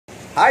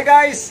Hi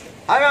guys!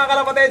 Hi mga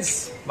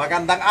kalapatids!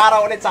 Magandang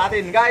araw ulit sa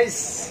atin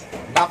guys!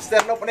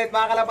 NAPSTER'S ulit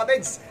mga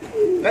kalapatids!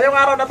 Ngayong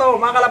araw na to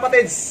mga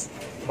kalapatids,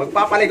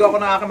 magpapaligo ako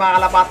ng aking mga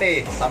kalapati.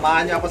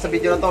 Samahan nyo ako sa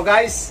video na to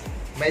guys.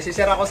 May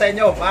isishare ako sa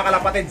inyo mga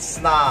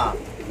kalapatids na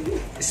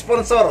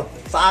sponsor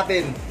sa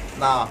atin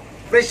na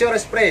pressure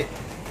spray.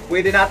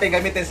 Pwede natin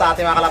gamitin sa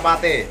ating mga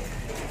kalapati.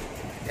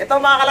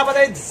 Ito mga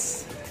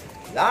kalapatids,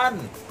 yan,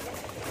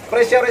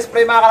 pressure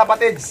spray mga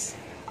kalapatids.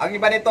 Ang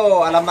iba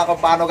nito, alam na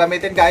kung paano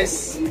gamitin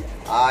guys.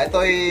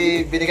 Ito ay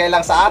binigay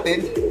lang sa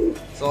atin.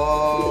 So,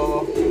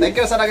 thank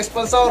you sa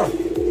nag-sponsor.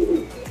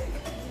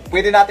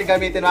 Pwede natin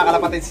gamitin mga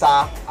kalapatids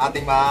sa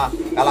ating mga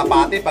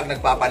kalapati pag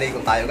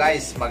nagpapaligo tayo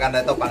guys.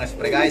 Maganda ito pang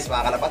spray guys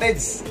mga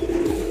kalapatids.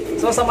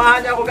 So,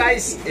 samahan niyo ako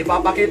guys.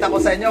 Ipapakita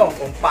ko sa inyo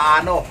kung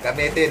paano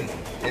gamitin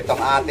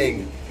itong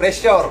ating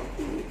pressure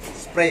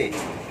spray.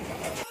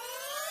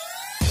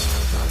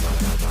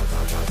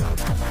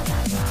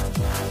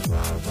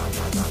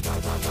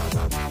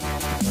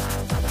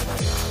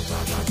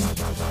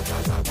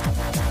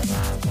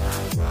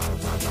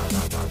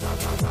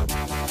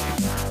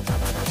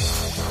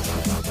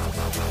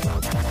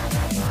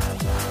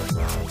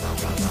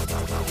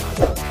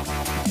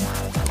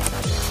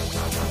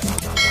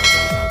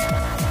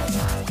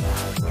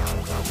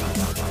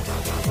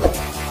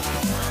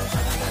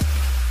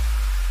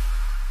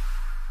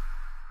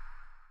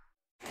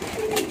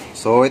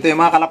 So ito yung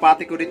mga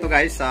kalapati ko dito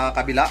guys sa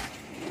kabila.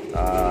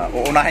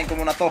 Uunahin ko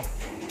muna to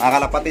mga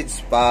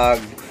kalapatids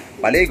pag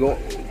paligo.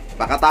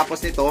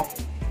 Pagkatapos nito,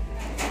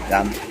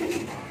 yan.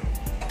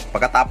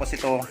 Pagkatapos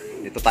ito,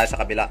 dito tayo sa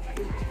kabila.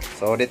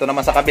 So dito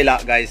naman sa kabila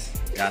guys,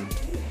 yan.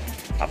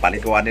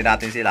 Papaliguan din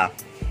natin sila.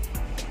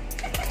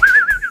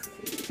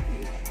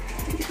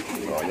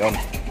 So yun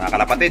mga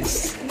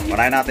kalapatids,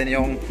 unahin natin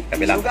yung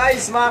kabila. So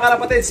guys mga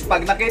kalapatids,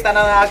 pag nakita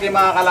na ng aking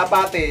mga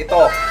kalapati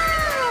ito,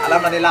 alam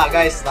na nila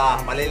guys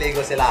na maliligo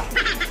sila.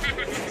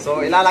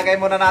 So ilalagay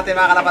muna natin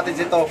mga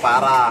kalapatids ito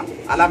para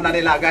alam na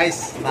nila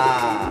guys na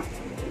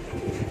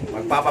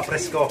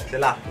magpapapresko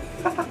sila.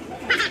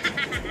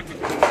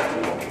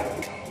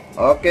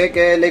 Okay,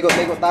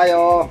 ligot-ligot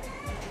tayo.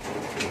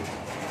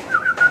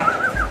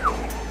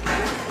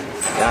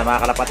 Yan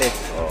mga kalapatids.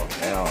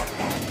 Ayan.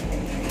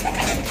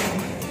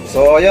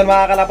 So yun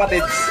mga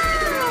kalapatids,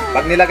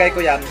 pag nilagay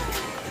ko yan,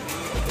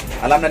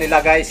 alam na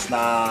nila guys na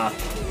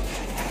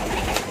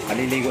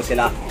maliligo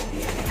sila.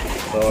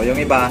 So yung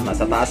iba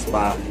nasa taas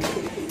pa.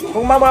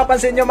 Kung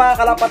mapapansin nyo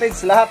mga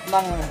kalapatids, lahat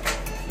ng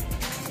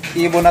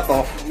ibon na to,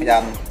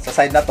 yan, sa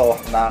side na to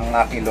ng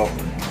aking log,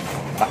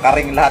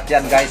 nakaring lahat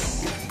yan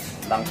guys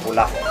ng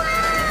pula.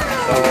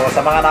 So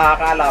sa mga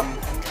nakakaalam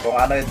kung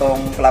ano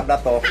itong club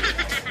na to,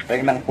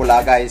 ring ng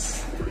pula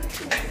guys.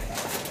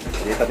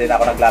 Dito din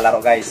ako naglalaro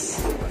guys.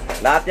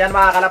 Lahat yan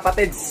mga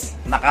kalapatids,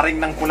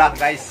 nakaring ng pula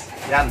guys.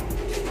 Yan,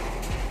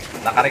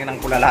 nakaring ng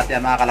pula lahat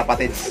yan mga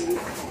kalapatids.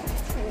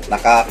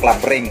 Naka club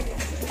ring,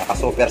 naka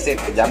super set,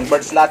 young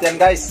birds lahat yan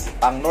guys,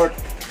 pang north.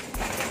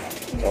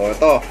 So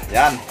ito,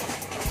 yan,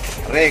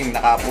 ring,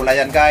 nakapula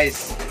yan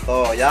guys.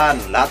 So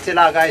yan, lahat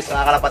sila guys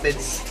mga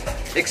kalapatids.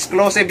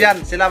 Exclusive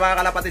yan sila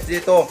mga kalapatids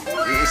dito.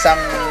 Isang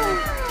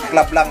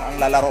club lang ang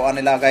lalaroan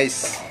nila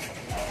guys.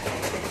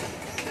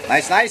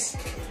 Nice.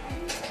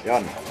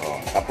 Yun,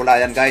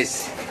 kapula yan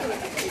guys.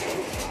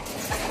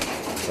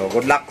 So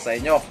good luck sa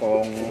inyo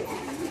kung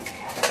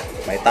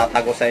may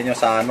tatago sa inyo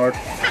sa north.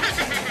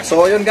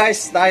 So yun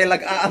guys, dahil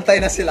nag-aantay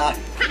na sila,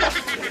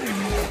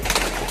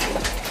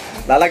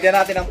 lalagyan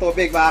natin ng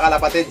tubig mga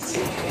kalapatids.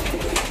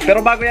 Pero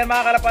bago yan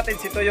mga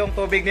kalapatids, ito yung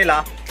tubig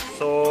nila.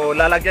 So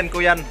lalagyan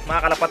ko yan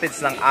mga kalapatids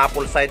ng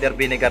apple cider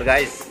vinegar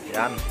guys.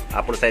 Yan,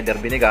 apple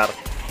cider vinegar.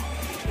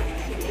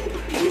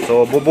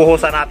 So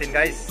bubuhusan natin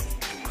guys.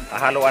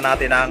 Hahaluan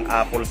natin ng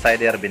apple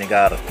cider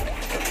vinegar.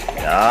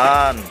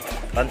 Yan,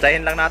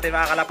 tansyahin lang natin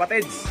mga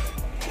kalapatids.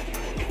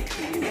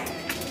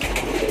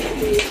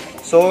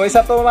 So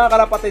isa to mga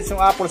kalapatids yung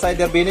apple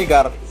cider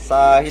vinegar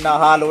sa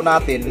hinahalo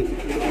natin.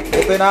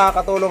 Ito yung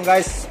nakakatulong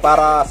guys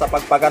para sa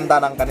pagpaganda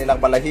ng kanilang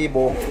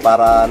balahibo,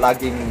 para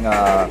laging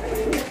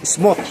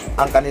smooth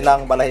ang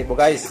kanilang balahibo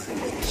guys.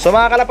 So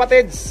mga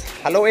kalapatids,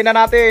 haluin na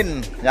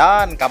natin.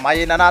 Yan,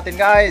 kamayin na natin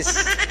guys.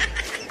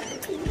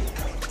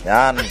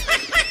 Yan,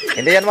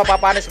 hindi yan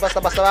mapapanis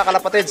basta-basta mga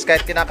kalapatids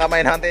kahit kinakamay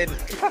natin.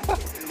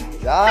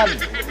 Yan,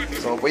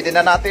 so pwede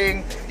na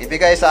nating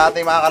ibigay sa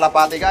ating mga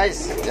kalapati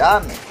guys.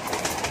 Yan.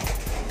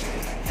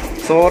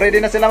 So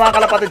ready na sila mga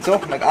kalapatids. So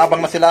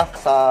nag-abang na sila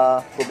sa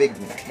tubig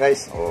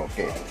guys.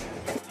 Okay.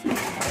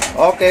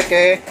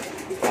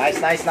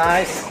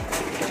 Nice.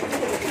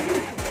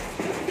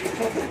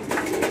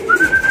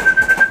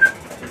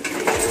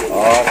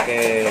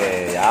 Okay,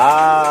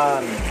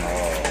 yan.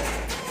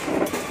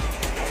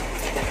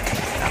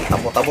 Yan,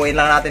 tabu-tabuin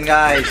lang natin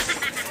guys.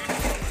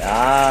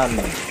 Yan.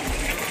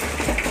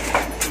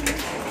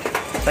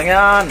 Isang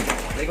yan.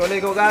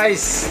 Ligo-ligo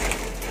guys.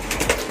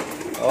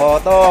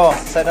 To,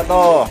 saan na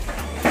to?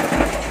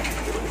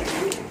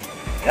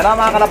 Yan na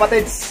mga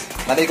kalapatids,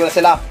 naligo na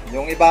sila.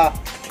 Yung iba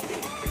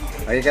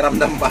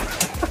nakikiramdam pa.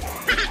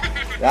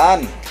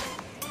 Yan.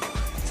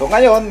 So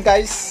ngayon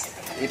guys,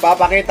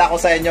 ipapakita ko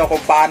sa inyo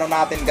kung paano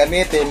natin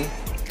gamitin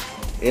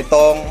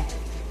itong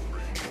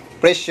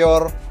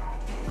pressure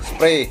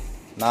spray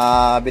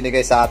na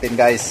binigay sa atin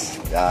guys.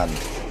 Yan,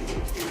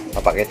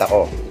 papakita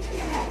ko.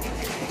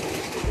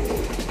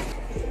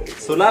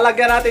 So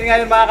lalagyan natin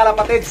ngayon mga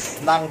kalapatids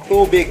ng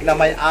tubig na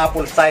may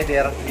apple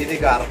cider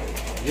vinegar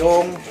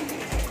yung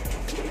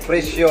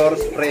pressure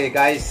spray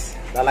guys.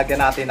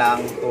 Lalagyan natin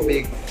ng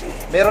tubig.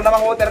 Meron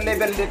namang water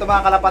level dito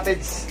mga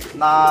kalapatids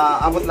na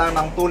abot lang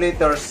ng 2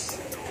 liters.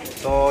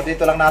 So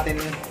dito lang natin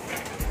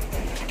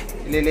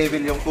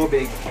i-level yung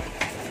tubig.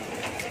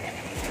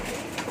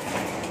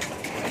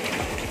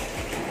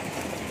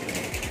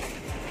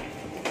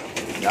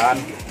 Yan.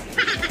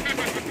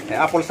 May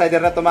apple cider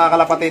na ito mga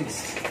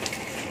kalapatids.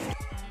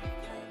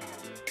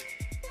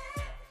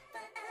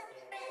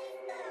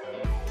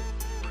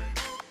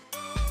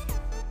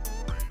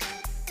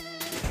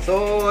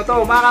 So ito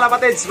mga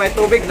kalapatids, may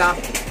tubig na.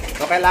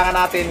 So kailangan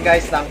natin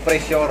guys ng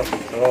pressure.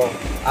 So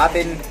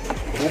atin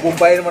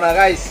bubumbayin muna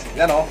guys.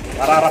 Yan o,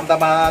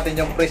 mararamdaman natin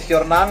yung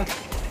pressure ng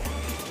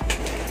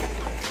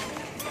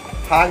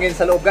hangin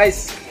sa loob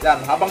guys.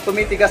 Yan, habang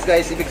tumitigas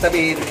guys, ibig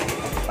sabihin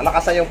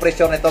malakas na yung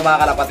pressure nito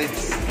mga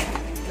kalapatids.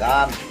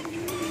 Yan.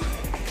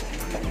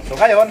 So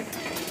ngayon,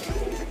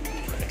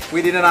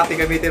 pwede na natin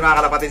gamitin mga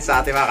kalapatids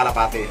sa ating mga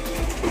kalapati.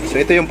 So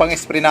ito yung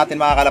pang-spray natin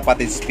mga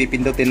kalapatids.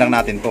 Pipindutin lang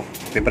natin to.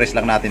 Pipress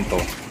lang natin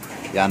to.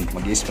 Yan,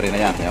 mag-i-spray na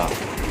yan. Yan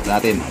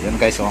natin. Yan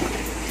guys oh.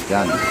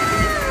 Yan.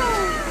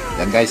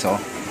 Yan guys oh.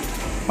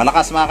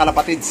 Malakas mga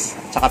kalapatids.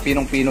 Tsaka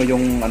pinong-pino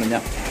yung ano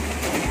niya.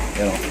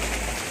 Yan oh.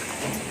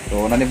 So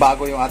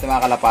nanibago yung ating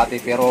mga kalapati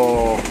pero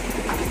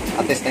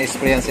at least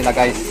na-sprayan sila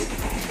guys.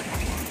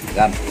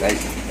 Yan guys.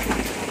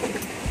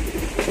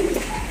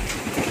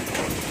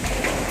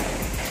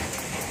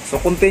 So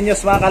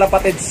continuous mga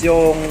kalapatids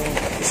yung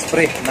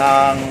spray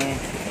ng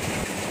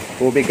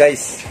tubig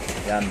guys.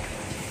 Yan.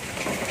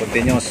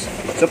 Continuous.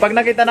 So pag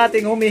nakita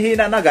natin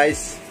humihina na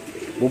guys,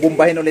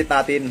 bubumbahin ulit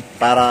natin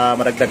para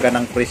madagdagan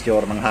ng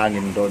pressure ng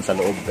hangin doon sa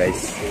loob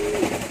guys.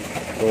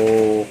 So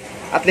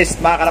at least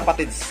mga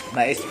kalapatids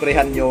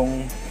na-sprayhan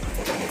yung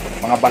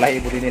mga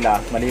balahibo din nila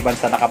maliban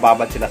sa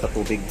nakababad sila sa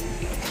tubig.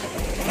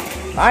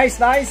 Nice,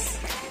 nice.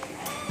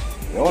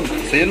 Yun.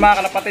 So yun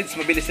mga kalapatids,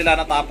 mabilis sila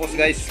natapos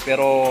guys,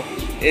 pero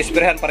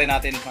i-sprayhan pa rin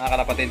natin mga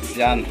kalapatids.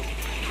 Yan.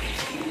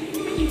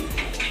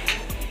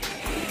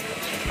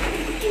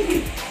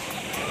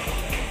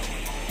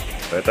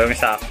 So ito yung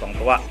isa, pang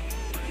tuwa.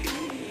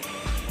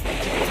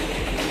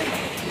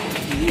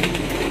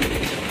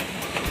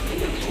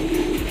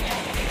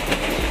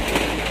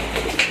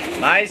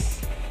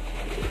 Nice.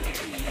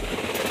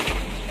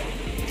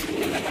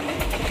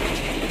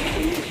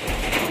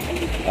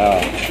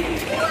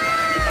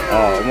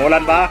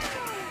 Umulan ba?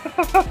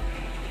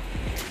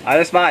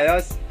 Ayos ba?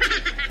 Ayos?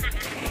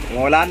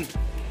 Umulan?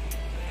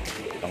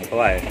 Itong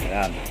tuwa eh.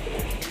 Ayan.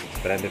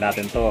 Sprayan din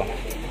natin to.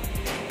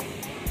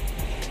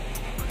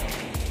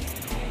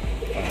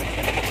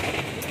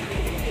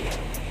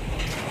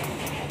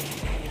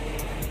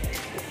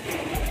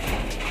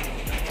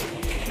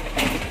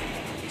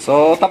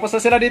 So tapos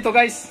na sila dito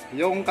guys.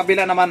 Yung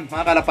kabila naman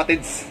mga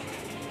kalapatids,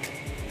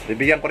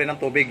 bibigyan ko rin ng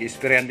tubig.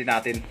 Isprayan din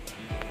natin.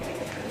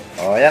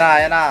 Oh, ayan na,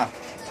 ayan na.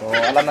 So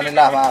alam na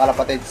nila mga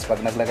kalapatids,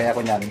 pag naglagay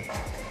ako niyan,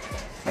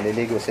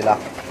 maliligo sila.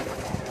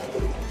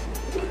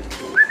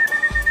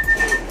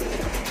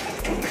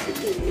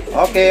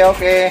 Okay,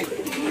 okay.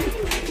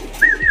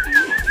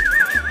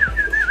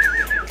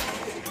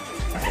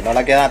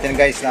 Lalagyan natin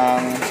guys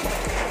ng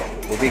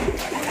tubig.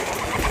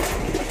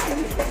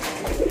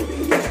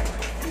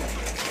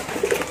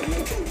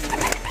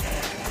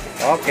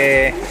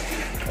 Okay.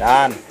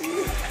 Yan.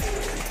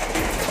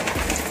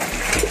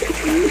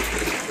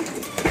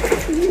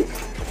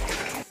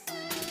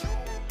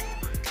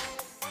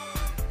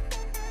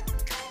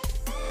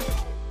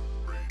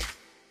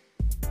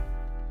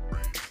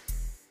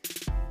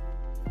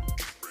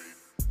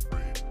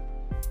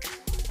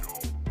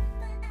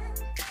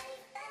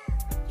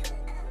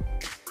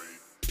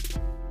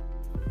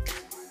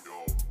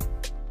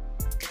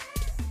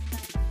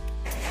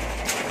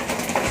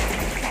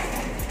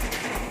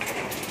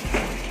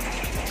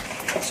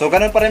 So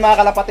ganun pa rin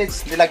mga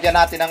kalapatids, nilagyan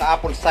natin ng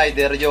apple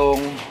cider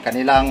yung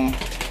kanilang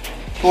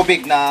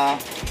tubig na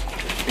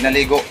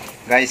pinaligo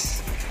guys.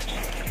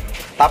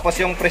 Tapos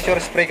yung pressure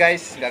spray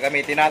guys,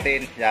 gagamitin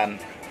natin. Yan.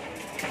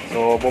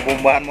 So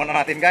bubumbahan muna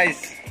natin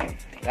guys.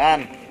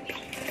 Yan.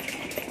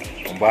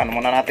 Bumbahan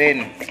muna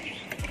natin.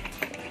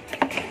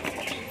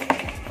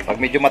 Pag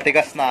medyo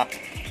matigas na,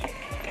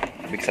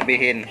 ibig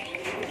sabihin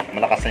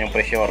malakas na yung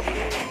pressure.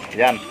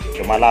 Yan,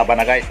 lumalaban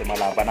na guys,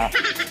 lumalaban na.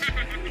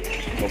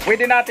 So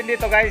pwede natin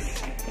dito guys,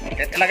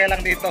 kahit ilagay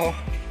lang dito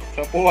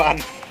sa upuan.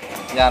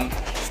 Yan,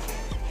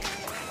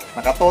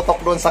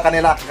 nakatutok doon sa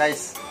kanila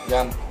guys.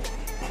 Yan.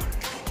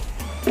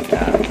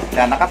 Yan,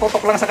 yan,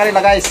 nakatutok lang sa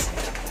kanila guys.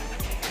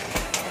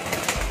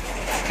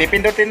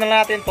 Pipindutin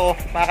na natin to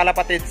mga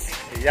kalapatids.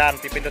 Yan,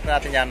 pipindutin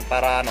natin yan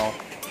para ano,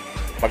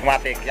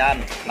 pagmatic.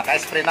 Yan,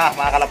 naka-spray na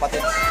mga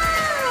kalapatids.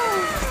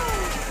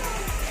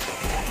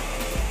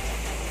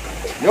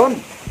 Yun.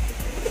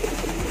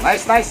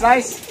 Nice, nice,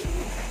 nice.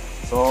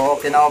 So,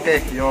 okay na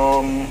okay.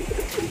 Yung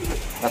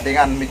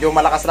datingan, medyo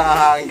malakas lang ang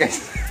hangin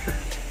guys.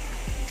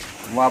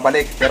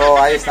 Bumabalik, pero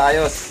ayos na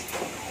ayos.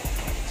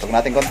 Sug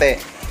natin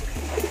konti.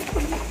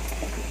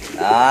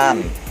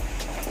 Yan.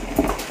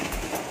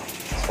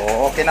 So,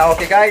 okay na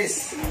okay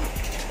guys.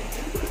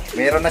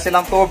 Meron na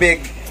silang tubig.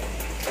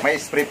 May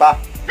spray pa.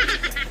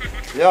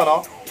 Yun,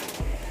 no?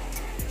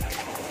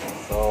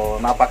 So,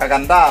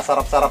 napakaganda.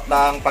 Sarap-sarap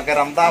ng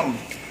pakiramdam.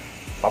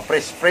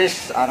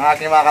 Pa-fresh-fresh ang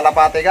aking mga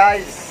kalapate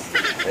guys.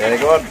 Very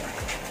good.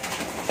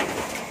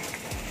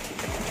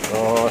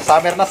 So,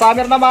 summer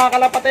na mga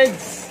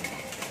kalapatids.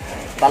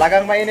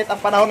 Talagang mainit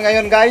ang panahon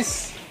ngayon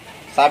guys.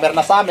 Summer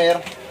na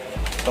summer.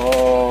 So,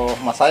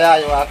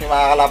 masaya yung aking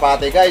mga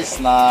kalapate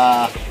guys na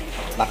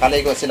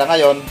nakaligo sila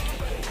ngayon.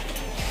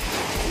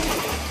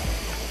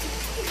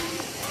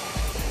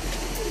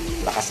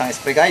 Lakas ng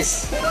spray guys.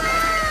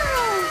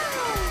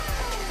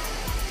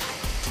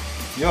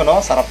 Yun,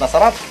 no? Sarap na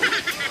sarap.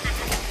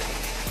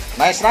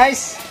 Nice,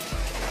 nice.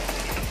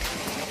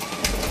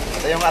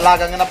 Ito yung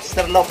alagang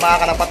NAPSTER'S mga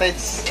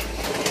kalapatids.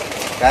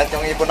 Kahit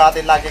yung ibon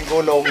natin laging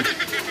gulong.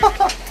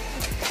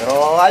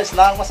 Pero ayos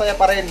lang, masaya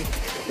pa rin.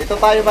 Dito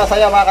tayo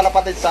masaya mga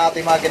kalapatids sa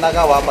ating mga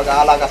ginagawa,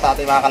 pag-aalaga sa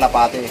ating mga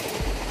kalapati.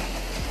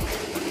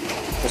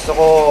 Gusto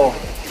ko,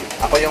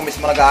 ako yung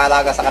mismo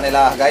nag-aalaga sa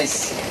kanila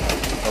guys.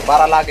 So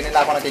para lagi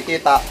nila ako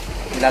nakikita,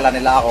 kilala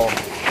nila ako.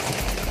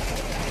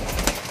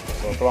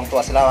 So tuwang-tuwa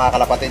sila mga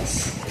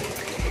kalapatids.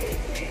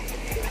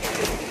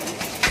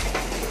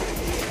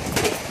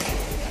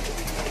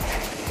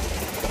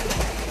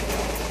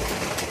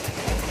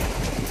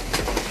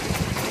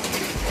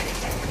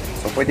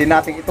 So pwede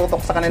nating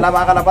itutok sa kanila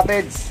mga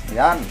kalapatids.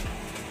 Yan.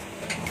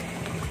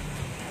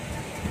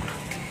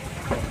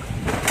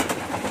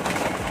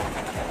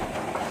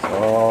 So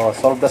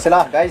solve na sila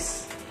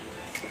guys.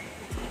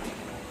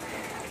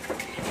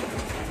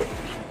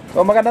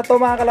 So maganda to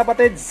mga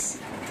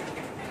kalapatids.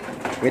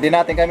 Pwede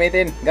natin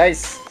gamitin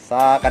guys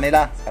sa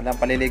kanila, sa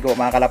kanilang paliligo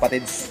mga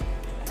kalapatids.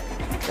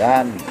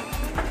 Yan.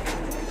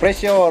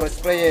 Pressure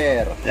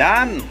sprayer.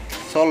 Yan.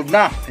 Solve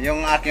na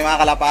yung aking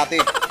mga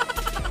kalapati.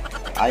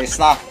 Ayos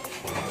na.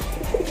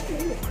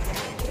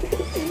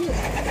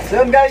 So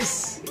yun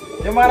guys,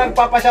 yung mga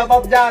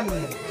nagpapa-shoutout dyan,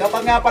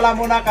 shoutout nga pala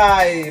muna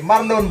kay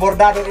Marlon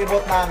Bordado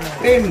Ibot ng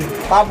Team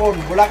Tabon,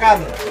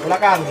 Bulacan.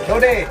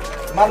 Lodi,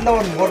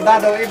 Marlon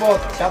Bordado Ibot,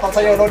 shoutout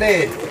sa iyo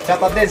Lodi.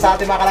 Shoutout din sa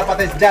ating mga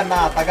kalapatids dyan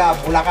na taga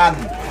Bulacan.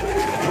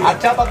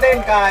 At shoutout din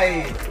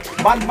kay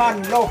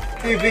Manman Love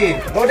TV.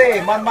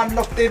 Lodi, Manman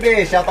Love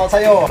TV, shoutout sa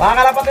iyo. Mga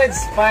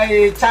kalapatids,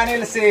 may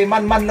channel si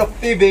Manman Love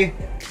TV.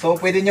 So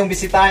pwede nyong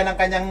bisitahin ang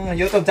kanyang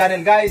YouTube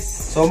channel guys.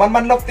 So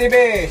Manman Love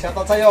TV,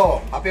 shoutout sa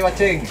iyo. Happy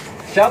watching.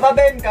 Shoutout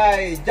din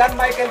kay John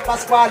Michael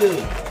Pascual.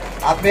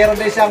 At meron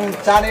din siyang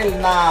channel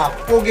na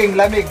Puging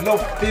Lamig Love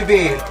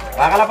TV.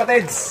 Mga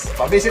kalapatids,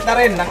 pabisit na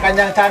rin ang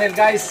kanyang channel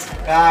guys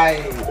kay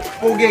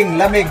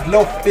Puging Lamig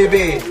Love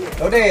TV.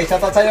 Lodi,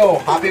 shoutout sa iyo.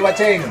 Happy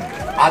watching.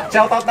 At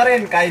shoutout na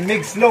rin kay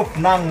Migs Love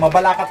ng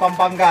Mabalacat,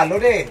 Pampanga.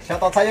 Lodi,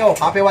 shoutout sa iyo.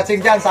 Happy watching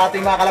dyan sa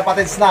ating mga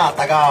kalapatids na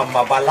taga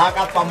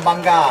Mabalacat,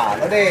 Pampanga.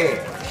 Lodi,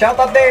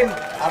 shoutout din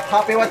at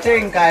happy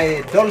watching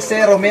kay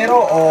Dulce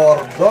Romero or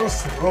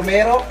Dulce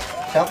Romero.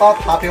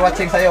 Shoutout, happy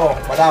watching sa iyo,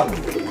 madam.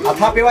 At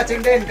happy watching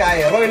din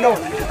kay Roy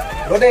Love.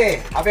 Lodi,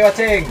 happy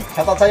watching.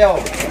 Shoutout sa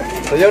iyo.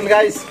 So yun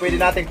guys, pwede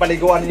nating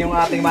paliguan yung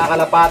ating mga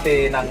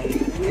kalapati ng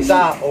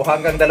isa o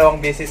hanggang 2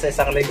 beses sa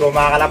isang linggo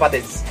mga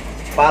kalapatids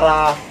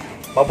para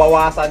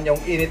mabawasan yung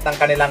init ng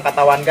kanilang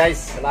katawan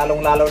guys.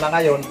 Lalong-lalo na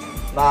ngayon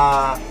na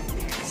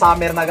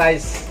summer na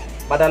guys.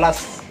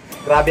 Madalas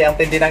grabe ang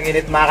tindi ng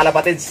init mga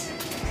kalapatids.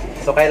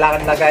 So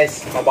kailangan na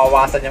guys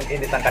mabawasan yung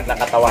init ng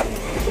kanilang katawan.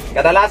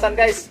 Kadalasan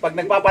guys, pag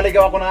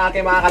nagpapaligaw ako ng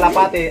aking mga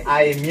kalapati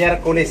ay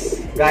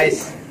Miyerkules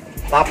guys.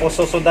 Tapos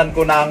susundan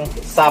ko ng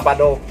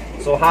Sabado.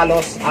 So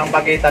halos ang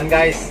pagitan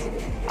guys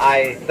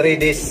ay 3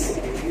 days.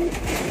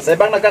 Sa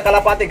ibang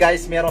nagkakalapati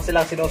guys, meron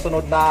silang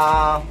sinusunod na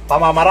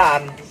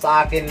pamamaraan.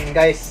 Sa akin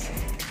guys,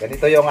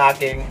 ganito yung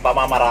aking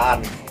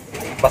pamamaraan.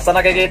 Basta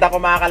nakikita ko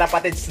mga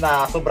kalapatids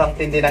na sobrang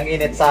tindi ng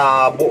init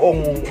sa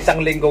buong isang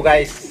linggo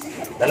guys,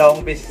 2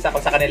 beses ako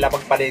sa kanila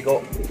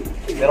magpaligo.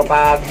 Pero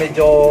pag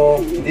medyo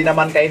hindi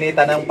naman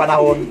kainitan ng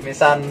panahon,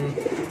 minsan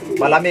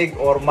malamig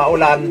or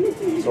maulan,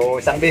 so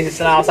 1 beses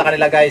na ako sa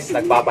kanila guys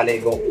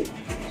nagpapaligo.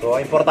 So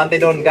importante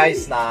doon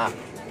guys na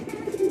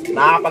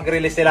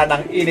nakakapag-release sila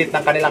ng init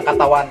ng kanilang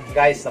katawan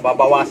guys,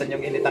 nababawasan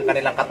yung init ng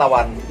kanilang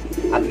katawan.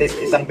 At least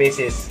 1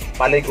 beses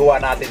paliguan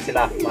natin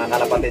sila mga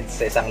kalapatids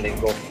sa 1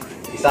 linggo,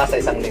 isa sa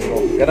 1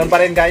 linggo. Ganun pa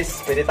rin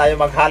guys, pwede tayo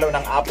maghalo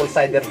ng apple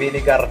cider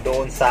vinegar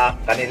doon sa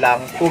kanilang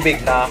tubig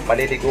na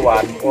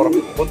paliliguan or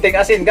kunting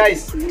asin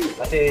guys,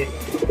 kasi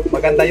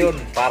maganda yun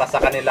para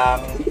sa kanilang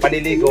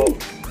paliligo.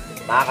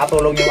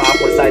 Nakakatulong yung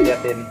apple cider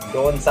din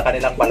doon sa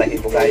kanilang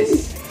balahibo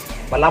guys.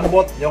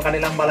 Malambot yung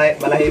kanilang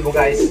balahibo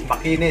guys,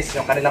 makinis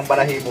yung kanilang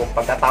balahibo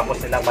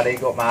pagkatapos nilang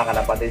maligo mga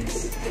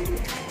kalapatids.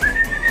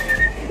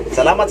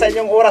 Salamat sa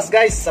inyong oras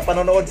guys sa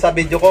panonood sa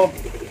video ko.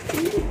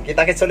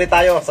 Kita-kits ulit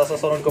tayo sa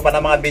susunod ko pa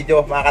ng mga video,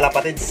 mga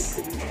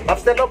kalapatids.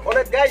 Napster Love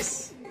ulit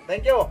guys.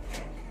 Thank you.